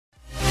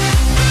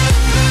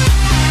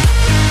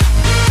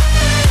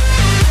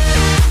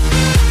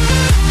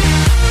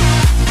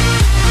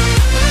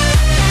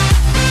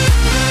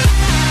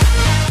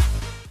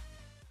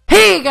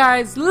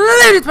guys,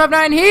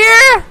 Snipz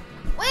here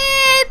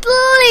with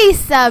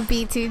Lisa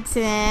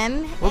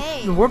B210.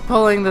 Hey. We're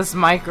pulling this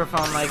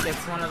microphone like it's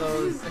one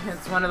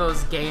of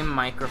those game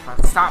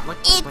microphones. Stop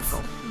with the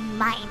whistle.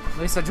 Mine.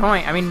 Lisa,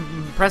 join. I mean,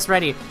 press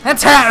ready.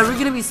 That's it.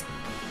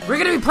 We're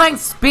gonna be playing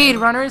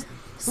Speedrunners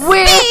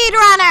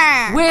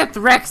with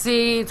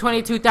Rexy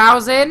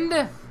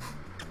 22,000.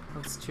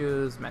 Let's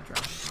choose Metro.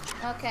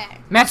 Okay.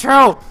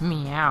 Metro.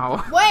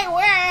 Meow. Wait,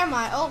 where am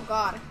I? Oh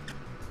God.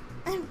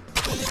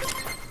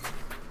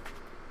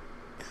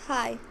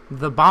 Hi.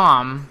 The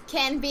bomb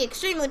Can be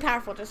extremely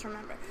powerful. Just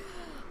remember.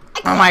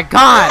 Oh my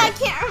God. I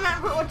can't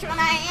remember which one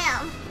I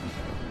am.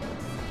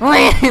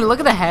 Wait, look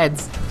at the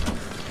heads.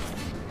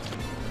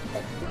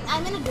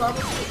 I'm in adorable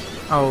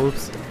shape. Oh,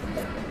 oops.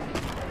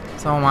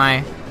 So am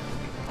I.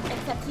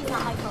 Except he's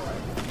not my color.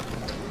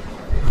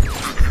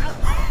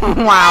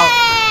 Wow.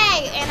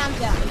 Hey! And I'm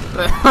done.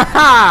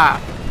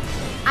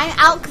 I'm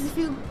out because if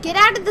you get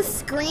out of the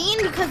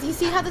screen, because you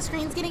see how the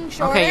screen's getting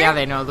shorter. Okay, yeah,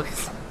 they know.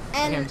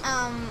 And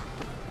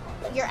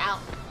you're out.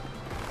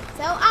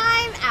 So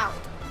I'm out.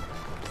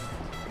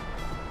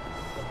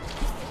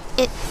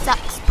 It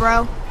sucks,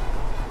 bro.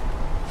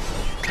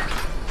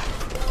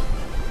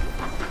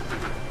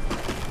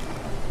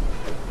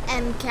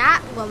 And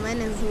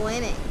Catwoman is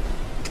winning.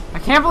 I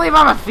can't believe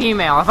I'm a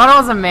female. I thought I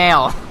was a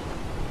male.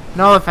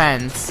 No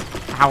offense.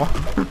 Ow.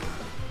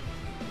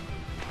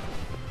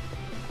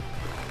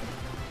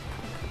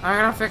 I'm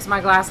gonna fix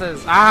my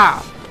glasses.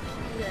 Ah!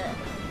 Yeah.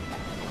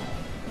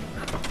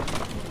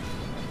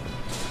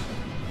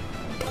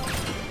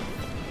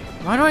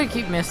 Why do I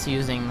keep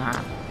misusing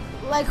that?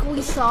 Like,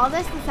 we saw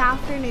this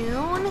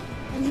afternoon,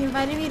 and he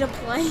invited me to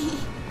play.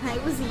 I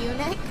was a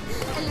eunuch,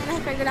 and then I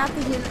figured out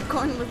the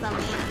unicorn was a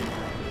man.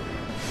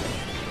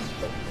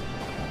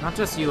 Not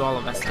just you, all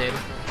of us did.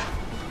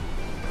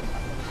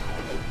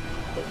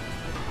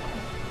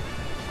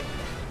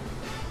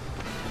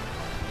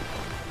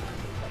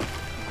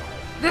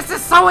 This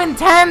is so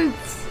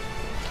intense!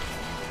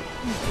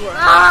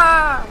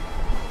 Ah!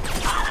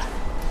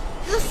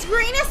 The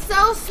screen is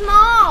so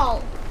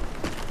small!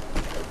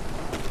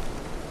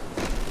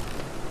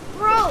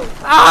 Bro,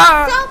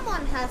 Ah!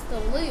 someone has to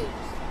lose.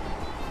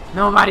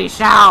 Nobody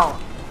shall! No,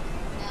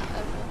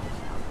 everyone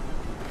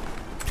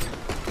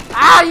shall.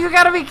 Ah, you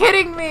gotta be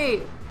kidding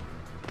me!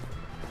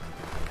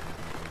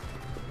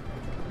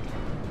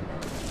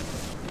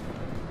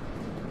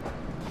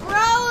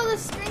 Bro, the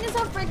screen is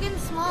so freaking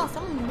small.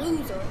 Some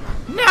loser.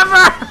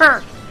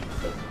 Never!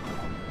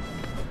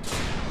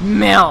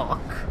 Milk.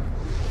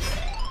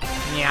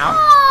 Meow.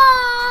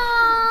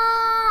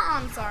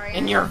 I'm sorry.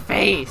 In your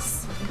face.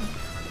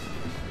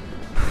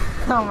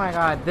 Oh my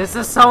God, this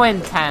is so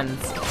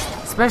intense.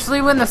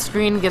 Especially when the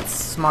screen gets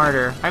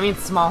smarter. I mean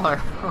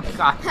smaller. Oh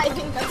God. I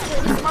think that's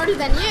really smarter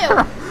than you.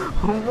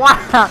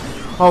 Wow.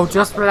 Oh,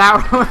 just for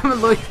that.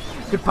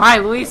 Goodbye,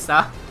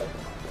 Luisa.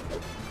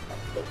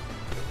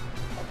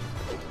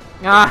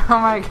 Oh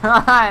my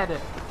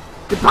God.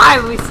 Goodbye,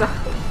 Luisa.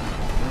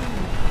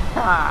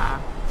 Ah.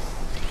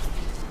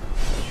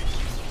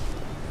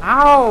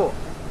 Ow.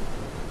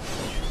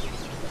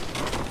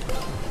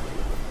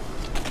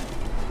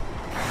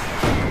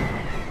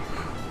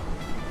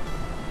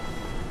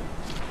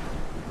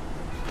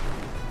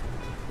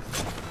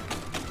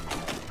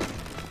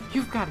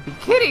 You've got to be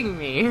kidding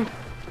me.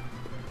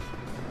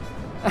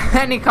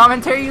 Any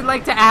commentary you'd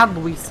like to add,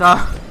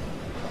 Luisa?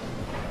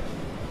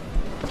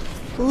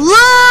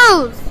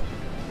 Lose!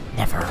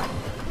 Never.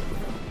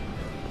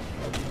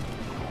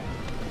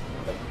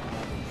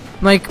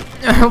 Like,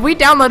 we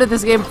downloaded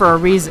this game for a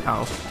reason.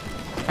 Oh.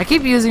 I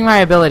keep using my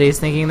abilities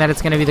thinking that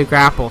it's going to be the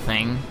grapple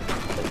thing.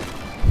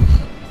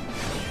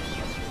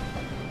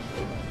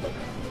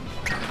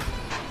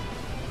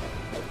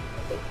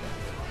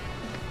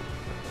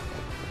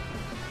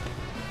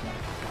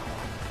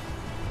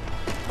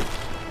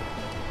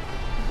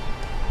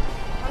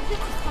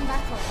 Come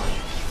back to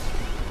life.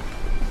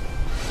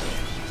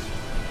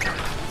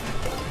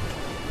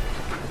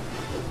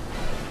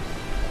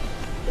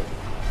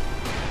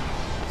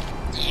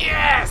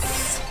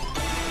 Yes!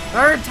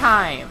 Third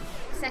time.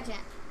 Second.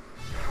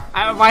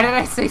 Why did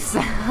I say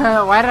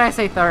why did I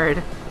say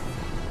third?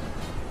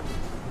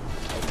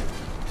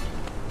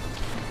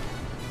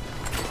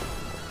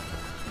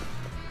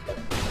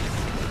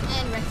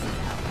 And Rexy's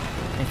out.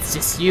 It's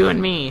just you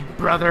and me,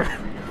 brother.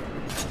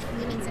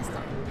 You mean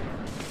sister.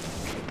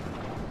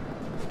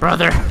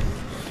 Brother.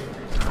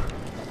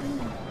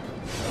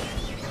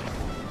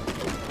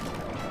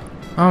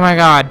 Oh my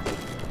God.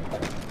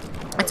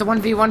 It's a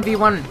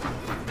 1v1v1.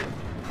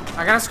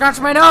 I gotta scratch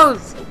my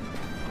nose.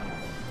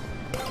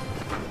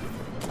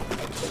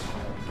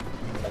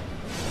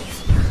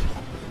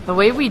 The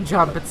way we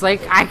jump, it's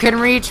like I can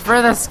reach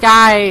for the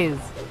skies.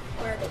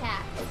 We're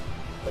cats.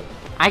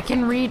 I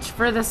can reach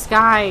for the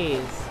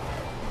skies.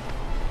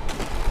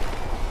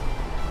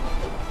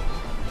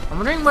 I'm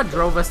wondering what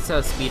drove us to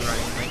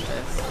speedrunning like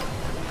this.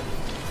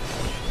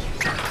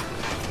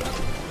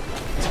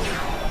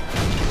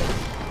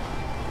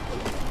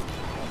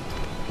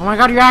 Oh my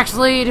god, you're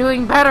actually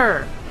doing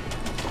better!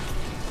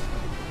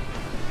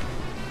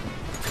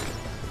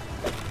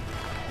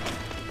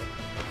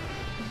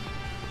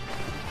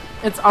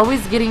 It's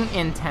always getting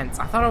intense.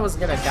 I thought I was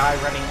gonna die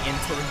running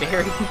into the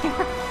barrier.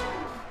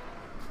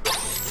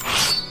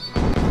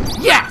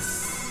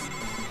 Yes!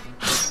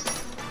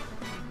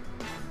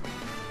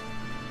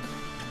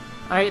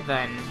 Alright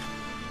then.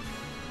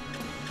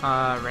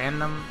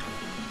 Random.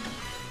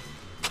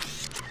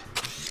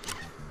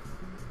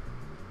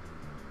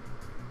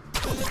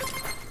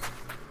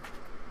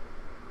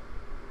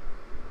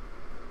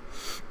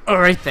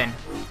 Alright then.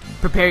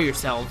 Prepare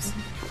yourselves.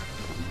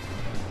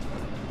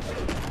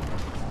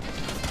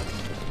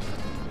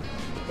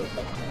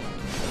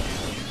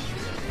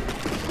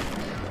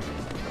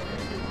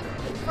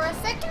 For a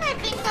second, I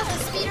think that the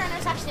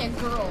speedrunner's actually a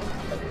girl.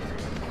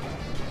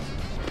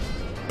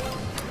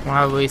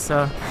 Wow,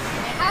 Lisa. It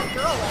has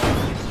girl legs.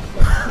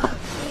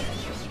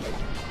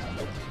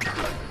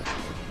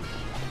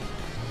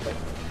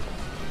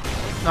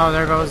 Oh,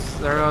 there goes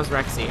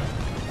Rexy.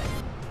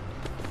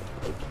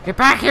 Get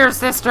back here,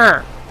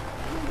 sister!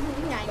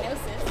 Yeah, I know,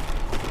 sis.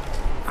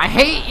 I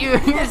hate you!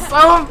 You're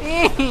so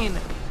mean!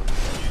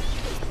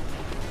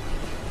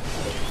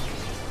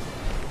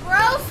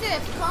 Bro,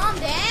 sis, calm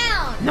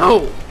down!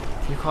 No!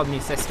 You called me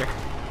sister.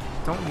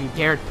 Don't you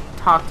dare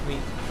talk to me.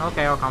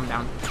 Okay, I'll calm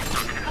down.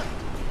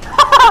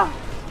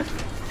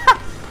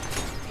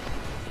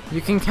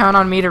 You can count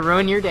on me to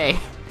ruin your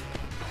day.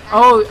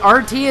 Oh,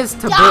 RT is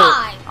to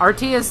boost.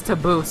 RT is to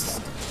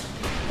boost.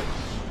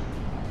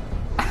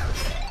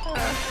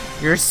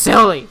 You're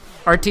silly.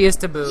 RT is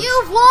to boost.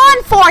 You've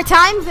won 4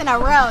 times in a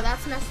row.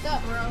 That's messed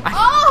up, bro.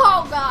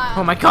 Oh, God.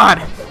 Oh, my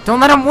God. Don't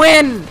let him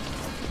win.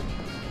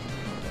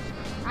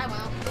 I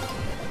won't.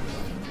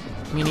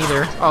 Me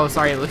neither. Oh,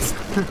 sorry, Luis.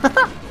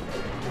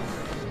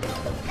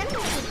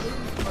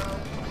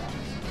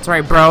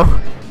 Sorry, bro.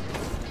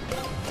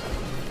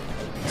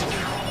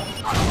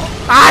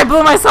 I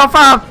blew myself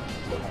up.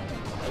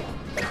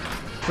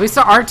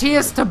 Lisa, RT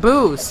is to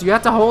boost. You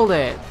have to hold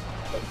it.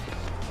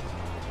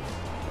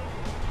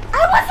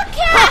 I was a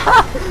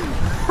cat!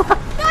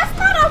 That's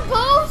not a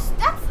boost!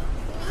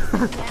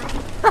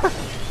 That's...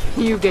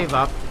 You gave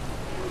up.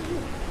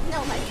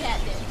 No, my cat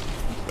did.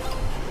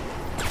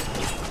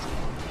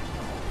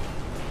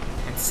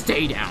 And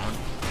stay down.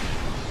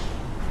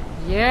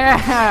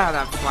 Yeah,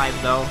 that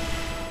flies though.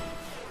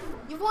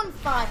 You've won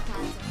 5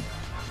 times.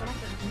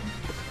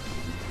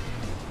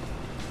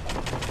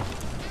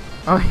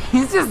 Oh,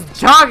 he's just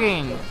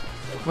jogging!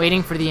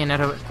 Waiting for the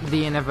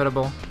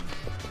inevitable.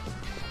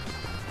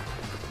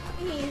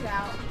 He's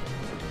out.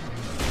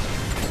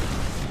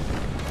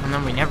 And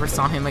then we never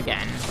saw him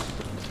again.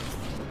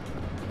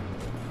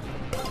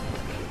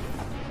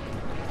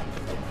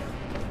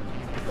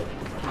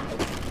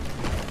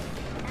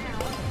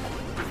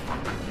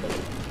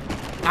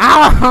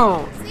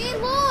 Ow! See,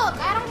 look!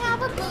 I don't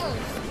have a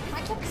boost.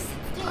 I took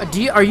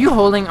 16. Are you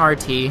holding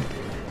RT?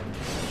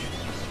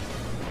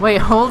 Wait,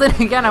 hold it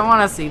again. I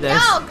want to see this.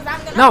 No, because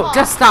I'm gonna No, fall.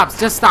 just stop.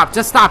 Just stop.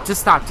 Just stop.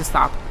 Just stop. Just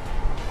stop.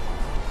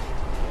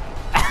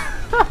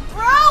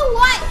 Bro,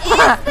 what is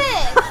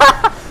this?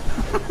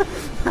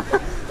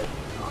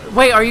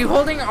 Wait, are you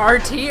holding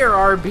RT or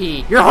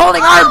RB? You're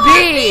holding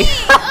RB!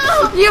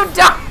 You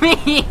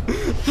dummy!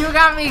 You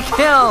got me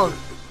killed!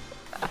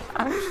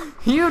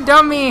 You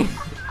dummy!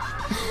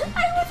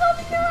 I was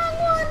holding the wrong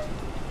one.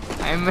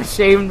 I'm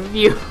ashamed of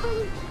you.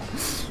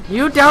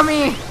 You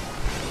dummy!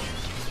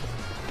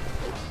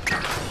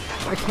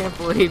 I can't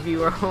believe you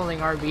were holding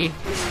RB.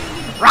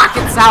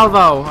 Rocket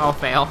salvo! Oh,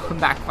 fail.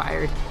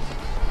 Backfired.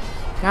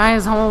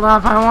 Guys, hold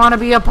up. I want to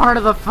be a part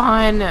of the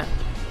fun.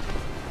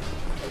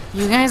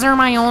 You guys are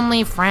my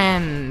only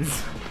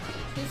friends.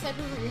 Who said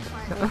we were your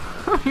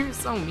friends? You're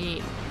so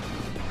mean.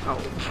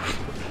 Oh.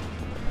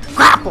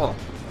 Grapple!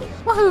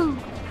 Woohoo!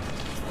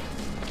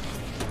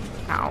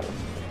 Ow.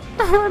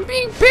 I'm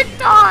being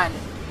picked on!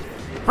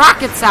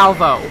 Rocket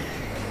salvo!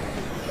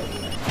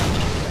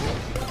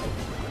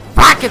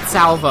 Rocket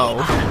salvo!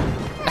 Bro,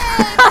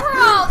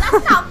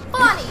 that's not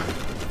funny!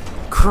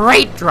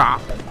 Crate drop!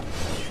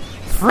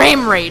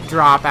 Frame rate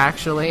drop,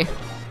 actually.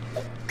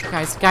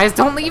 Guys,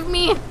 don't leave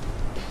me!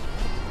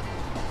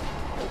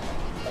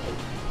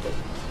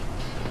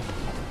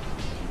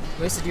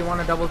 Lisa, do you want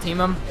to double team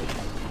him?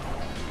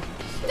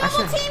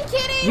 Double team,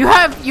 kitty! You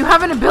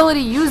have an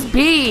ability. Use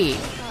B.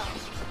 Oh.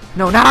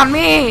 No, not on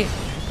me.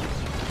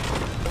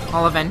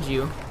 I'll avenge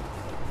you.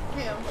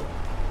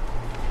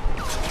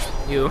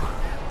 Who? You.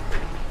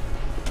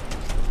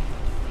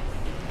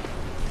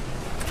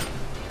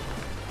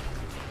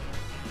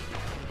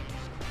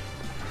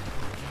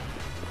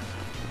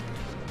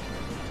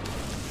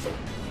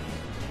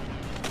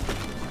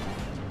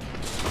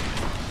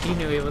 He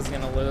knew he was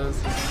gonna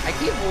lose. I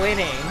keep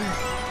winning.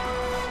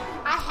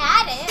 I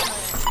had it.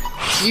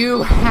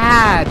 You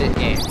had it.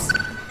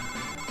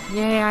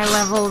 Yay, I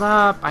leveled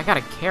up. I got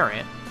a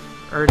carrot.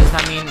 Or does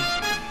that mean...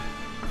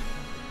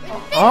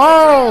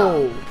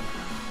 Oh!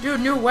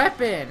 Dude, new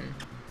weapon.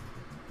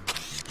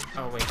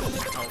 Oh, wait.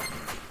 Oh.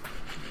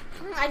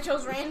 I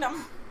chose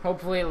random.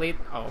 Hopefully it leads...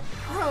 Oh.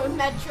 Oh,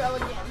 Metro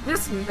again.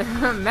 This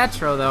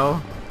Metro,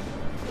 though.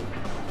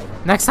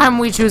 Next time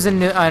we choose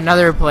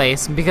another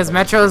place, because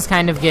Metro is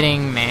kind of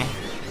getting meh.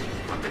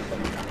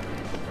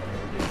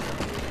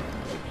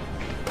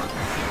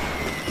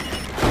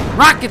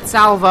 Rocket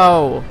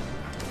salvo!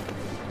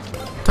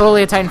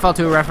 Totally a Titanfall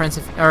 2 reference,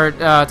 or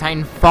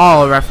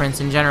Titanfall reference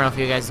in general if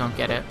you guys don't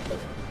get it.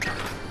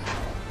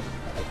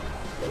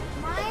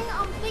 My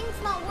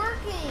thing's not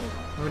working.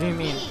 What do you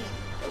mean?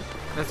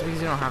 That's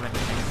because you don't have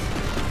anything.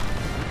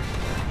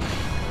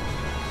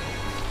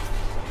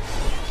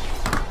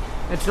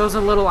 It shows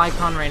a little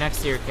icon right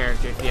next to your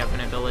character if you have an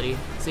ability.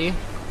 See?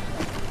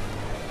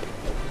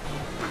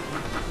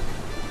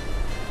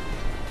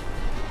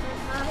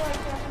 How do I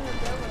get an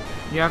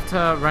ability? You have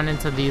to run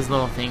into these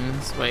little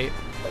things. Wait.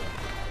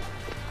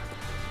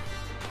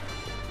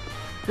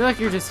 I feel like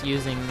you're just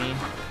using me.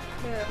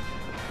 Who?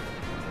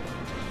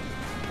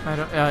 I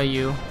don't,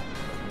 you.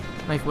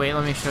 Like, wait,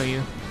 let me show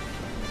you.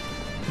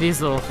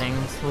 These little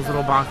things. Those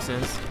little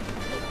boxes.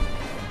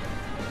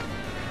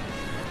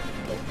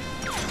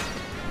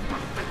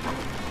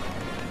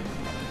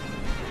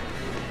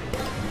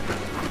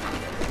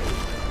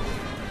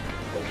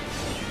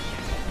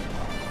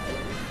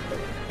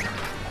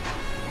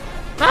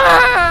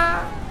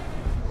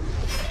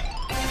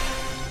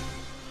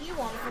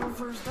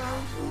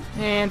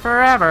 And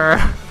forever.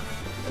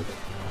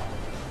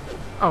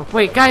 Oh,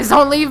 wait, guys,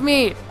 don't leave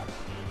me!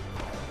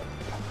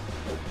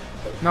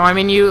 No, I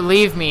mean you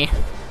leave me.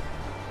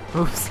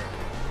 Oops.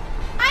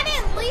 I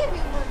didn't leave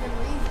you for a good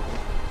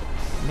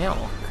reason.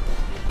 Milk.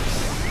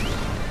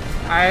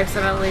 I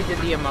accidentally did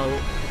the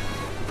emote.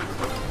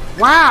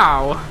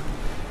 Wow!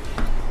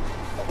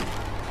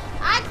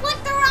 I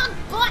clicked the wrong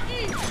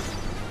button!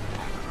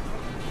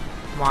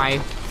 Why?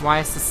 Why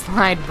is the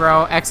slide,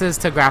 bro? X is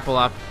to grapple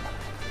up.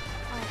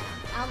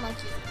 I'll let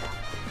you do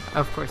that.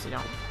 Of course you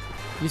don't.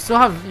 You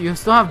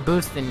still have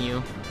boost in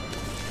you.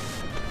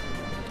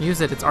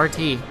 Use it. It's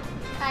RT.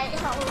 I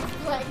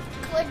like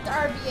clicked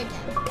RB again.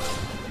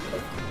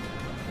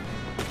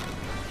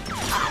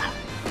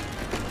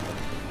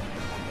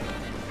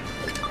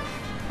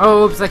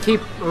 Oh, oops!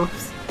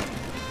 Oops.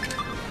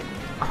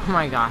 Oh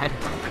my god.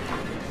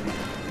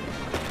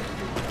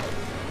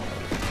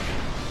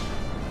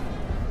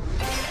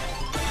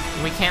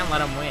 We can't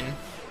let him win.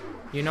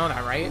 You know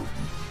that, right?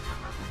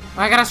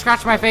 I gotta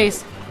scratch my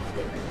face.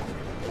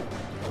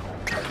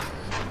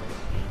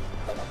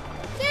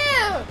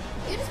 Dude,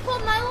 you just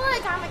pulled my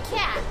leg. I'm a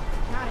cat,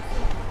 not a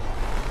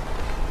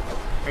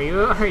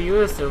human. Are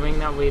you assuming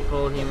that we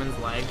pull humans'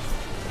 legs?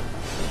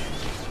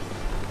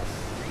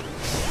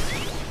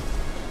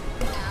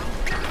 No.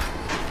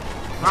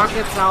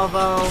 Rocket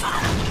salvo.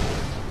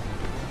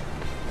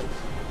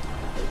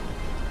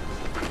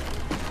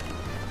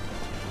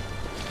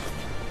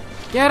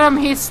 Get him!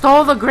 He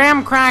stole the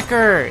graham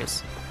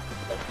crackers!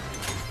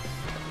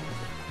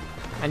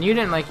 And you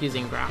didn't like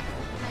using grapple.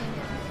 I didn't.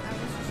 I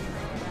was just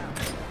trying it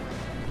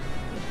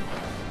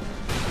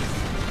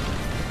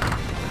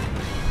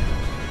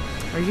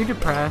out. Are you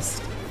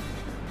depressed?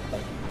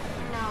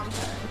 No, I'm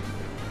sorry.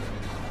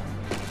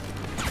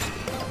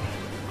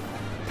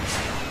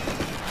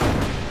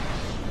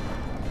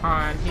 Come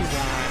on, he won.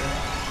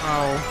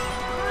 Oh.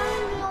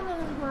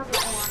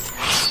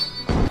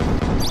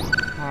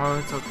 Oh,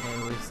 it's okay,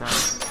 Lisa.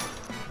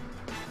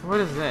 What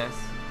is this?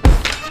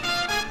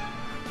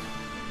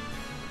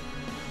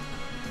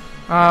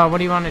 What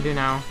do you want to do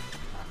now?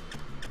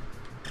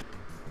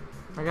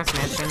 I guess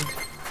mansion.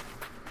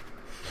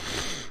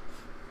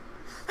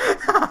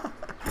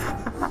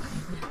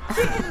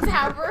 Chickens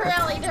have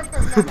really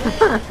different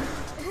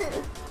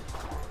memories.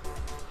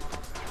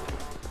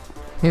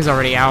 He's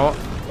already out.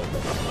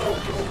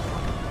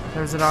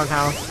 There's the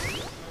doghouse.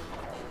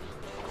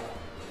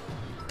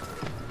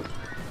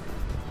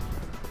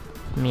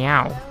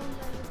 Meow.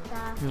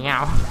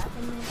 Meow.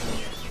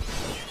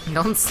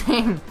 Don't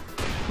sing.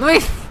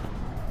 Wait.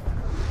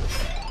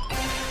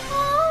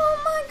 Oh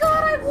my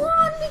god, I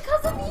won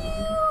because of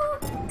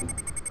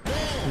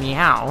you!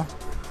 Meow.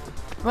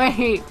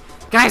 Wait.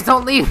 Guys,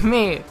 don't leave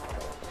me.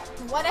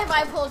 What if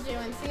I pulled you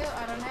into?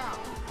 I don't know.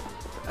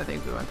 I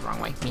think we went the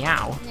wrong way.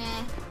 Meow.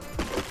 Nah.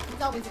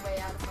 There's always a way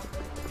out of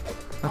something.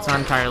 That's not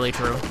entirely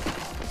true.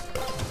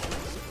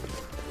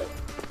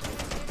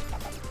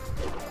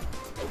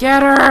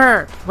 Get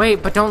her!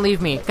 Wait, but don't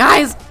leave me.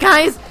 Guys!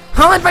 Guys!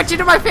 I'll invite you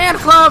to my fan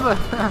club!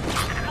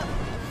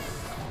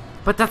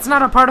 But that's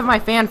not a part of my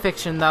fan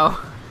fiction, though.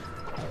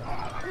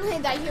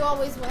 That you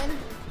always win.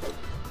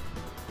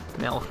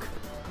 Milk.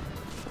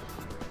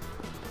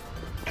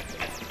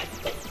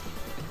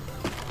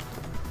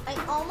 I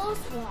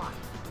almost won.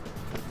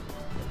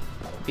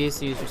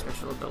 BSC is your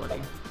special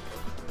ability.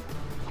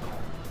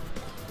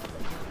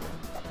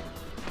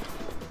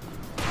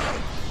 I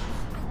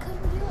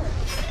couldn't do it.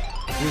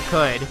 You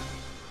could.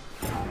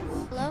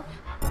 Hello?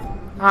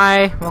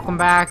 Hi, welcome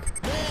back.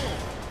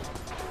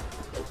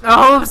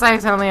 Oh, oops, I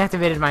accidentally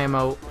activated my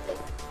emote.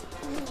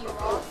 You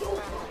lost.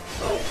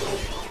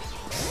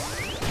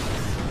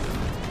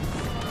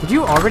 Did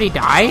you already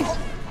die?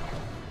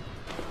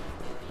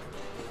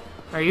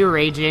 Are you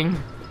raging?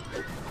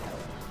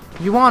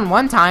 You won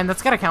one time.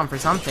 That's gotta count for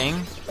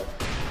something.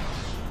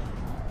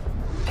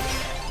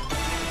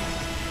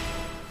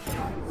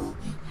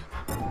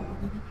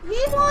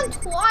 He won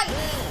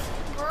twice,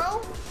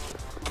 bro.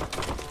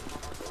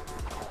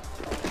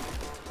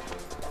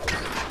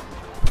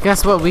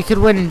 Guess what? We could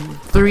win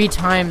 3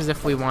 times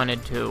if we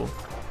wanted to.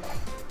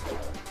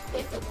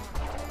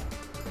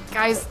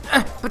 Guys,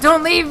 but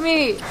don't leave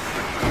me!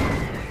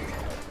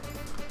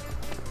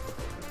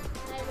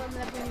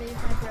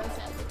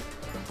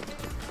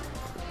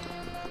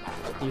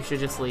 You should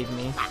just leave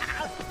me.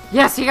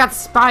 Yes, he got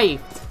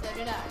spiked! So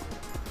did I.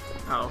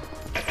 Oh.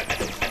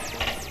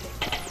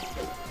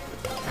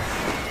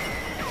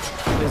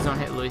 Please don't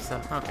hit Luisa.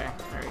 Okay,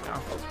 there we go.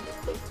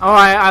 Oh,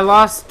 I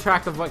lost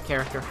track of what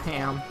character I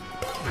am.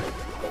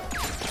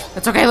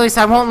 It's okay,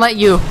 Luisa, I won't let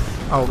you.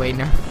 Oh, wait,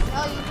 no.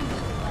 Oh, you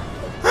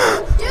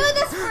can do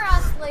this for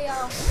us,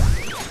 Leo.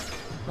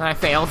 Then I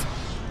failed.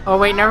 Oh,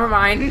 wait, never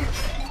mind.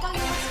 Oh, you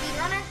want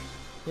Speedrunner?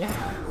 Yeah.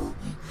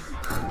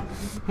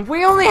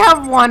 We only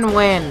have 1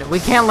 win. We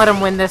can't let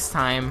him win this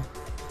time.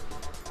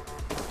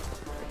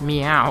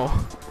 Meow.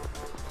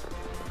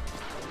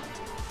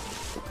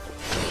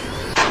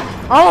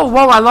 Oh,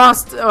 whoa, I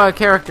lost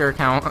character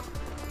count.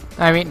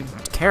 I mean,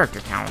 character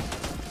count.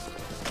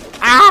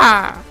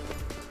 Ah!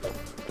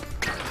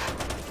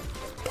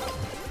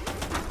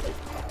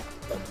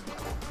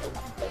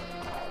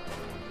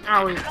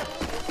 Owie.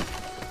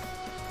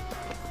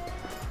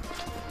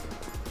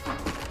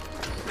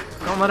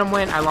 Don't let him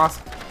win. I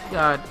lost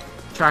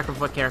track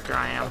of what character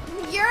I am.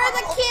 You're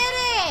the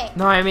kitty!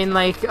 No, I mean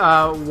like,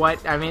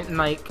 what? I mean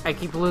like, I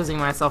keep losing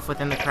myself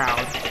within the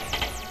crowd.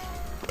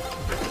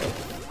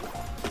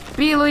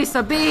 B,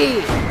 Lisa,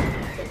 B!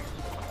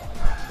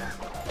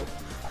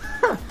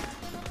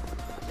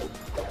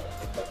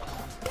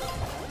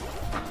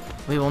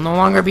 We will no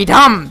longer be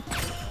dumb!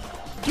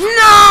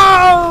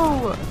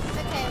 No!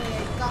 Okay, Leo,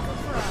 you got the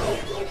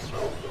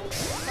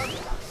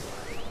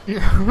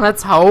throw.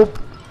 Let's hope.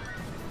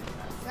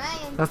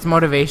 Saying. That's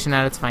motivation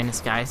at its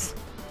finest, guys.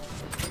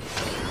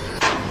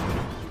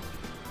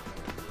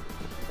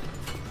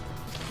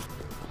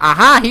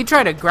 Aha! He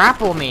tried to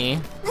grapple me.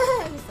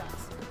 He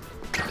sucks.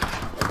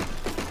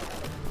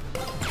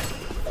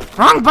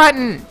 Wrong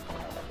button!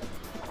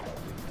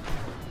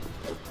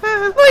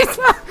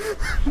 Lisa!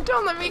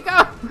 Don't let me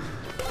go!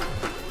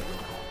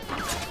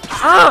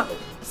 Ah!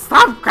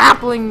 Stop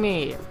grappling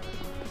me!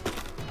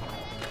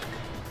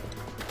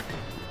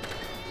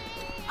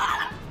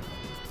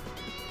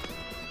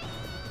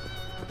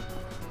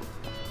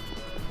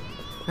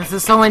 This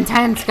is so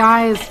intense,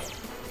 guys!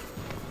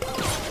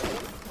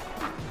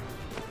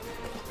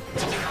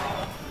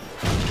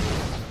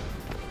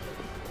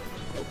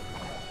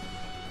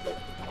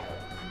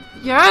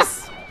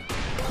 Yes!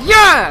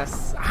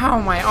 Yes! Ow,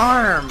 my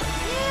arm!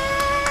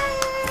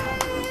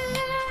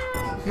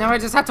 Now I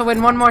just have to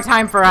win one more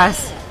time for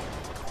us.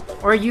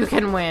 Or you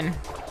can win.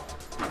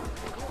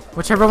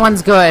 Whichever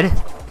one's good.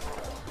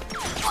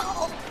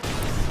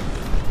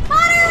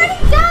 Connor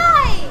already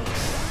died!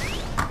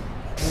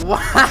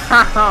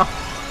 Wow!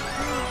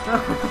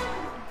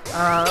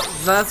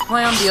 Let's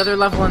play on the other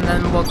level and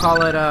then we'll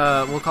call it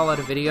a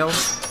video.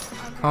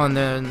 Oh, and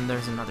then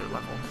there's another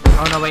level.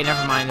 Oh no, wait,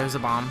 never mind, there's a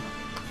bomb.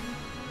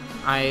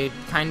 I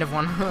kind of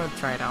want to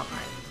try it out.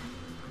 Alright.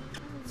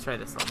 Let's try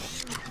this level.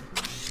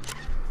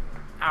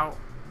 Ow.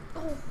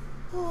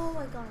 Oh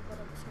my god, what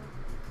a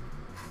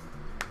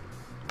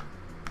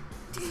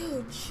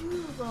dude,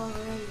 choose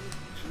already.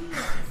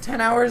 Jeez.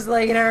 10 hours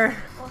later.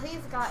 Well,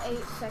 he's got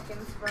 8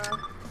 seconds, bro.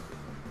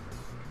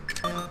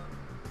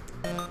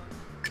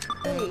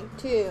 3,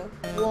 2,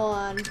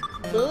 1.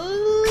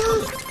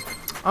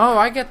 Oh,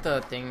 I get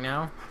the thing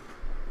now.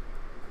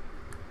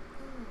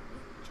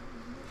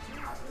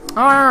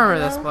 Oh, I remember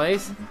this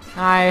place.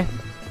 Hi.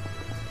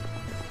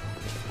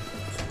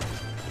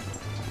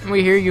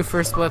 We hear you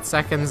for split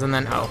seconds and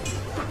then oh.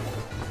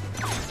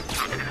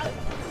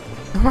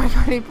 Oh my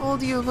god, he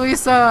pulled you,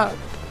 Lisa!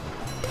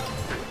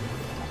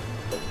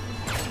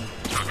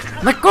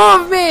 Let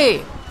go of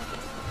me!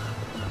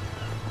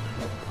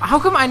 How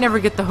come I never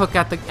get the hook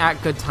at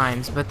good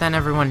times, but then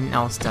everyone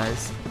else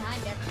does?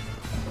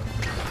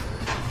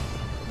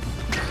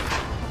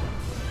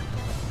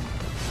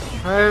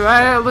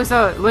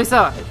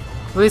 Lisa!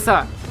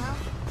 Huh?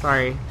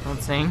 Sorry,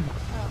 don't sing.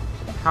 Oh.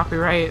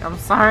 Copyright, I'm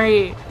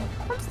sorry.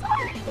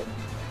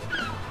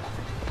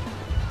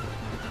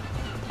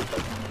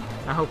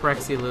 I hope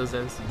Rexy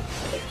loses.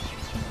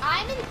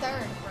 I'm in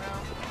 3rd, bro.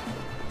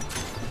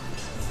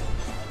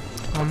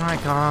 Oh my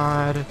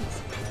god.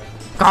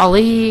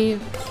 Golly!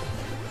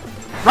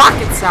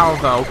 Rocket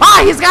salvo!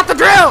 Ah, he's got the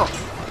drill!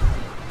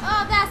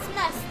 Oh, that's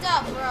messed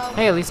up, bro.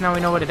 Hey, at least now we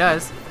know what it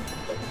does.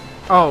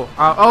 Oh,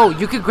 oh,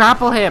 you could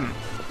grapple him.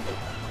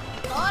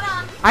 Hold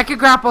on. I could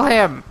grapple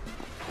him.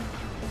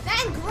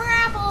 Then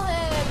grapple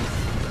him.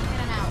 Get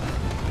him out.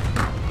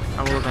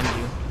 I will avenge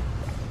you.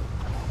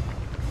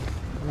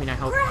 I mean, I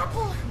hope.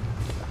 Grapple.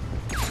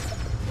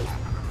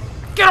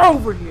 Get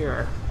over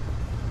here!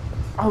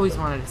 Always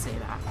wanted to say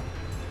that.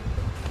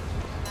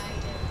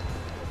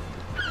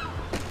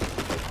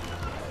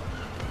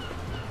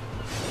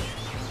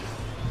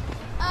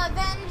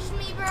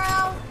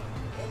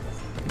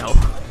 No.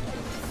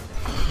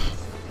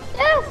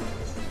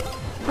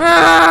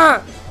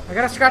 Ah! I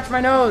gotta scratch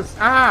my nose.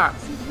 Ah!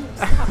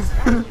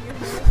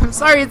 I'm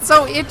sorry, it's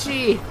so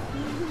itchy.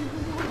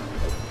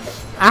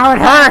 Ow, it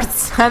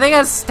hurts. I think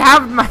I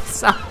stabbed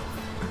myself.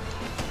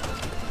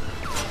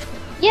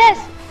 Yes!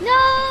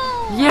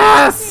 No!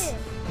 Yes!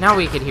 Now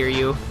we could hear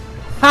you.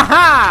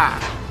 Haha!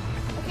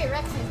 Okay,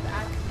 Rex is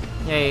back.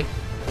 Yay.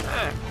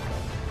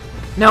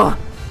 No.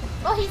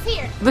 Oh, he's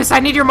here. Luis, I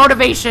need your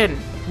motivation.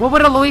 What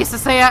would a Luisa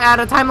say at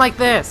a time like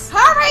this?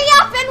 Hurry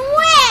up and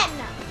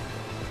win!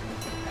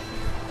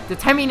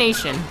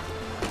 Determination.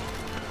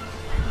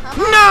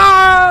 Come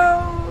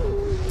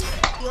No!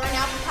 You are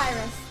now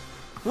Papyrus.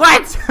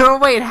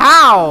 What? Wait,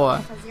 how?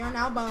 Because you're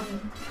now Bony.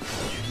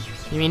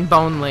 You mean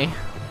Bonely.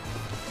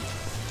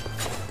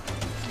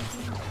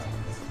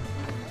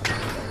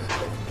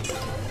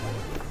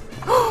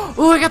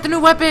 Ooh, I got the new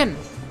weapon!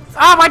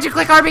 Ah, why'd you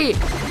click RB?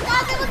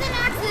 Because it was an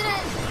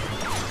accident!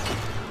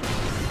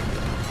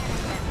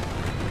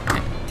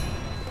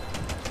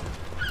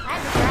 I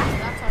had the grass,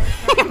 that's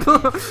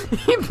how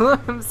He blew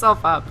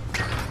himself up.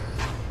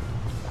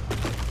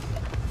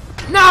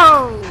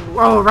 No!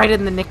 Oh, right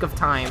in the nick of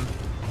time.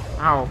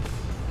 Ow.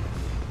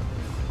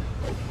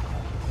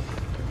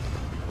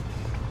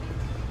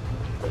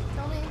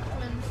 Tell me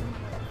when.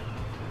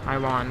 I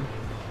won.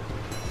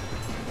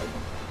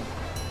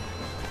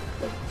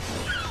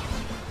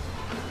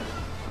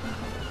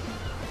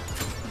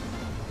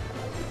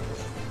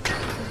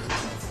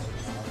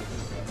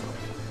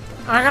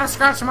 I gotta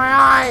scratch my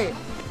eye!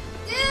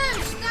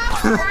 Dude, stop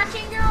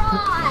scratching your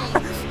eye!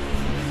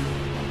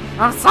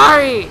 I'm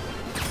sorry!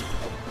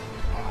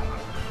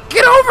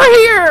 Get over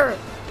here!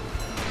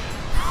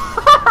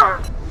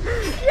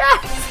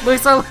 Yes!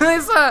 Lisa,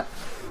 Lisa!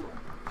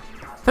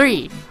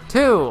 3,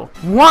 2,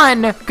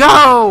 1,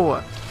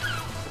 go!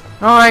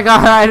 Oh my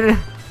god.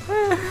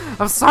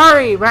 I'm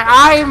sorry. My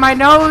eye, my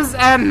nose,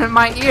 and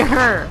my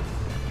ear.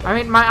 I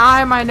mean, my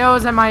eye, my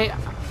nose, and my...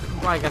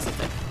 Well, I guess it's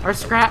it.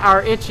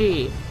 Are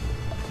itchy.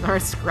 Or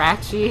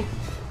scratchy.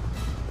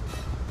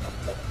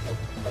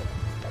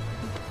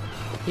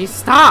 He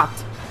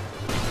stopped.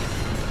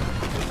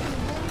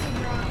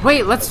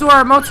 Wait, let's do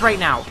our emotes right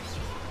now.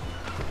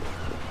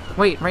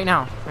 Wait, right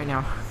now. Right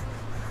now.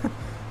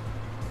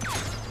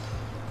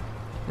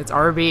 It's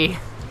RB.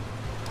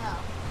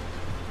 Oh.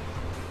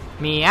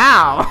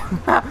 Meow.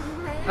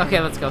 Okay,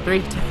 let's go. 3,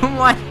 2,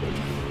 1.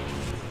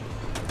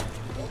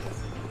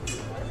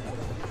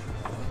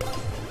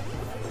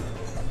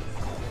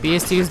 B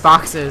is to use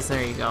boxes.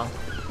 There you go.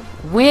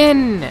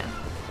 Win!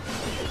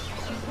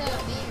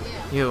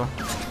 You.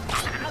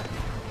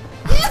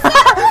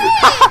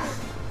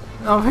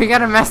 Oh, we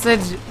got a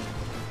message.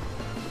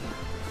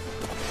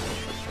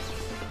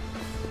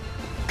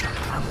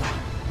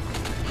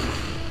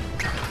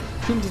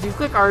 Did you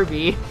click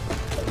RB?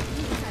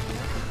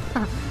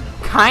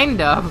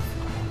 Kind of.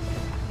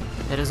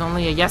 It is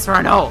only a yes or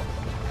a no.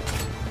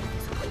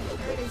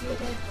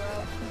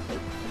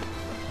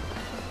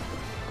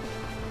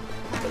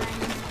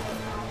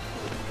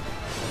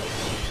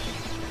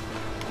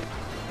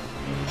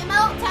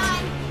 Emote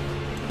time!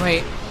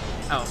 Wait.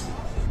 Oh.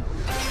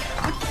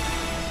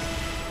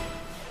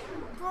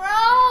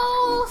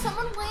 Bro,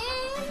 someone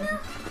win!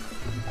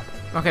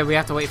 Okay, we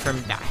have to wait for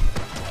him to die.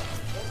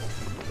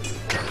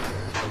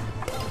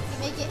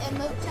 Make it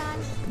emote time?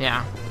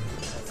 Yeah.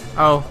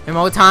 Oh,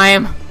 emote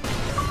time.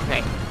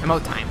 Okay,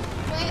 emote time.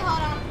 Wait, hold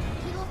on.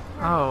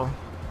 Oh.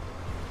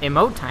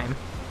 Emote time.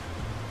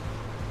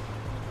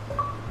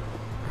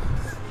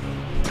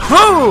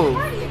 Who?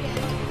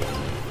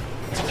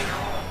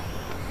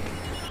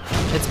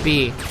 It's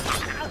B.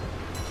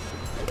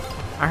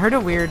 I heard a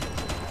weird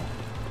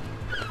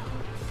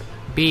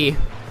B.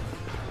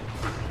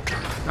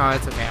 Oh,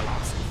 it's okay, I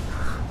lost.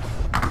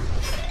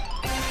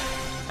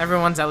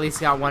 Everyone's at least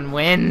got one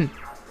win.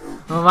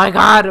 Oh my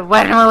god,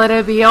 when will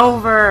it be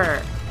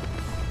over?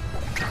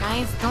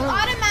 Guys, don't...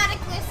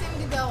 Automatically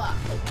seem to go up.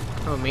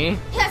 Oh, me?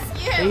 Yes,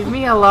 you! Leave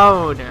me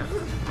alone.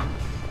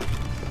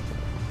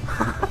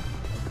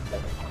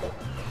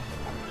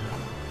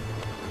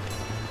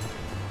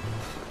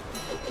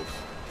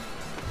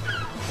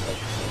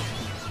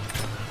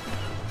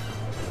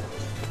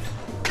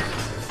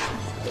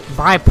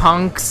 Bye,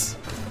 punks.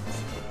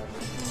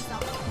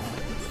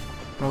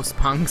 Most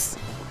punks.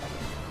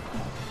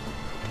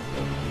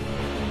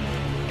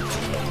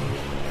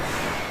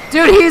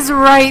 Dude, he's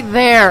right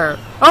there.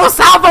 Oh,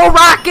 salvo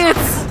rockets!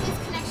 His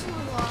connection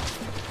was lost.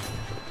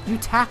 You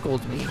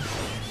tackled me.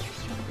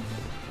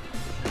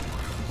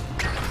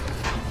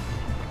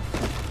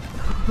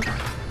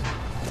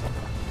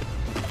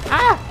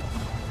 Ah!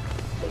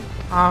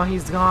 Oh,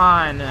 he's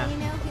gone. I know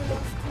he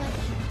lost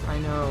connection. I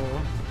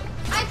know.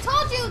 I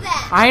told you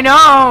that! I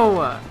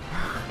know!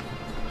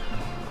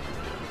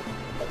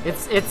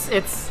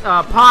 It's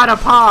paw to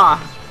paw.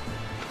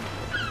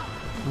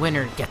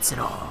 Winner gets it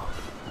all.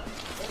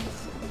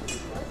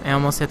 I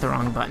almost hit the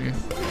wrong button.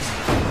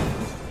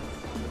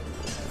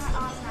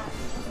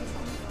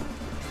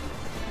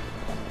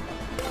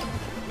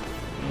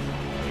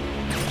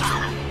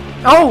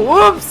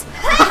 Oh, oops!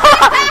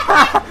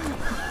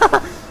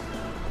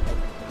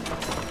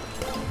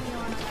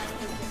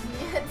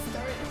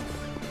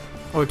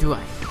 Or do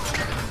I?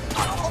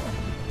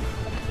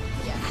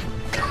 Yeah.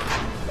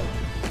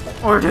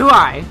 Or do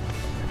I?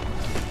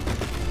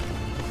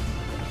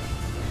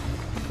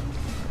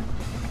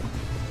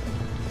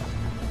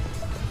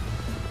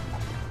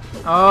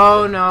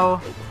 Oh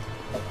no.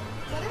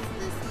 What is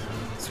this?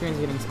 Screen's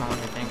getting smaller, I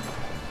think.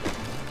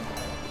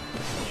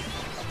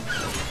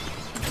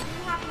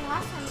 What happened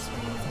last time the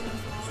screen was getting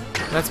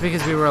smaller? That's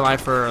because we were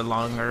alive for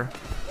longer.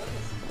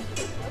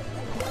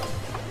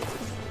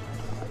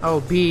 Oh,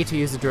 B to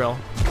use the drill.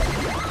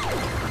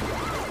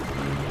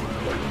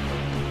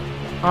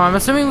 Oh, I'm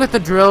assuming with the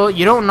drill,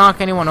 you don't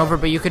knock anyone over,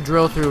 but you could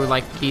drill through,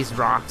 like, these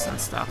rocks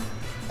and stuff.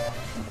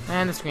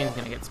 And the screen's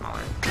gonna get smaller.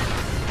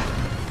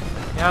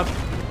 Yep.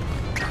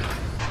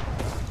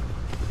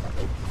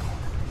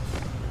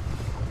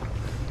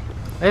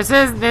 This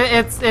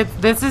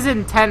is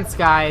intense,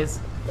 guys.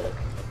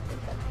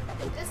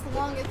 This is the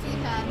longest you've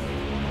had.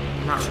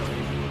 Not really.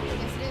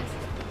 Yes, it is.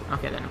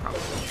 Okay, then no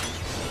problem.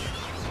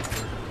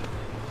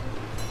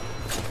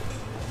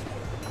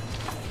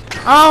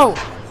 Oh!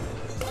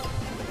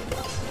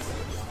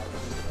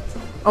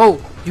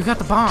 Oh, you got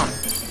the bomb.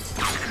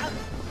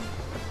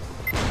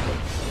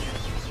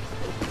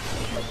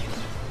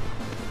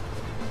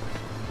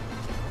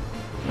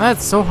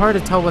 That's so hard to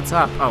tell what's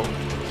up. Oh.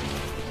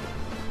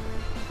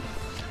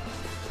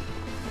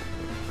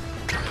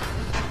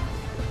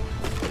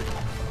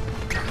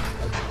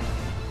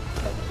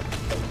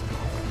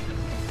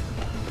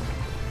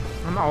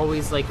 I'm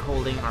always like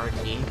holding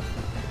RT.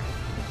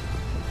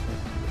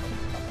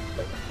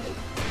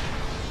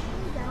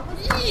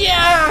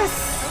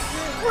 Yes!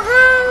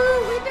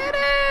 Woohoo! We did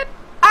it!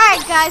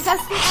 Alright guys,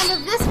 that's the end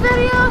of this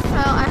video,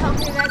 so I hope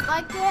you guys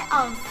liked it.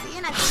 I'll see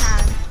you next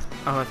time.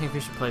 Oh, I think we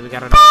should play. We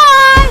got it.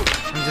 Bye!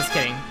 I'm just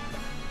kidding.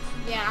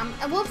 Yeah,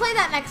 we'll play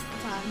that next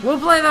time. We'll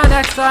play that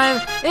next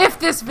time. If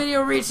this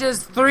video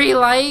reaches 3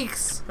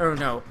 likes, or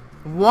no,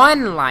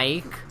 1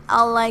 like,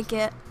 I'll like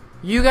it.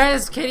 you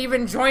guys can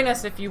even join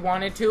us if you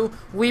wanted to.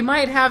 We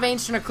might have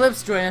Ancient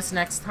Eclipse join us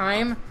next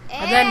time.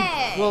 And then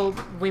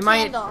we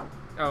might... Candle.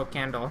 Oh,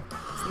 candle.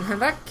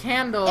 That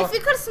candle... If you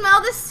could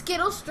smell the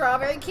Skittles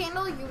strawberry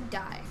candle, you'd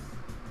die.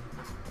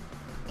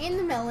 And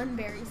the melon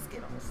berry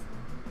Skittles.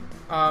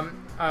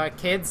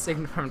 Kids,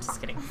 I'm just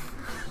kidding.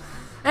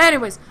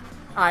 Anyways,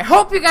 I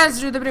hope you guys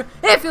enjoyed the video.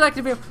 If you liked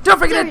the video, don't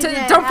forget to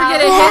hit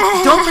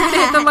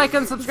the like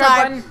and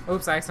subscribe button.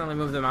 Oops, I accidentally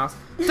moved the mouse.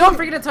 Don't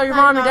forget to tell your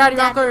mom, your dad,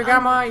 your uncle, your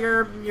grandma,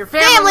 your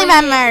family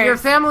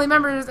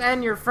members,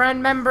 and your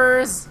friend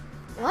members.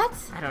 What?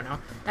 I don't know.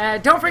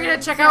 Don't forget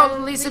to check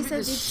out Lisa.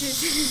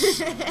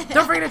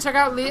 Don't forget to check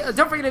out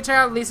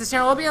Lisa's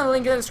channel. It'll be in the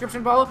link in the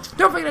description below.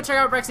 Don't forget to check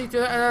out Brexy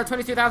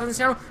 22,000's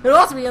channel. It'll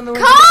also be in the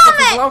link in the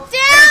description below. Comment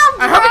down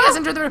below. I hope you guys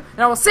enjoyed the video,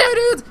 and I will see you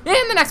dudes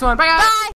in the next one. Bye guys. Bye.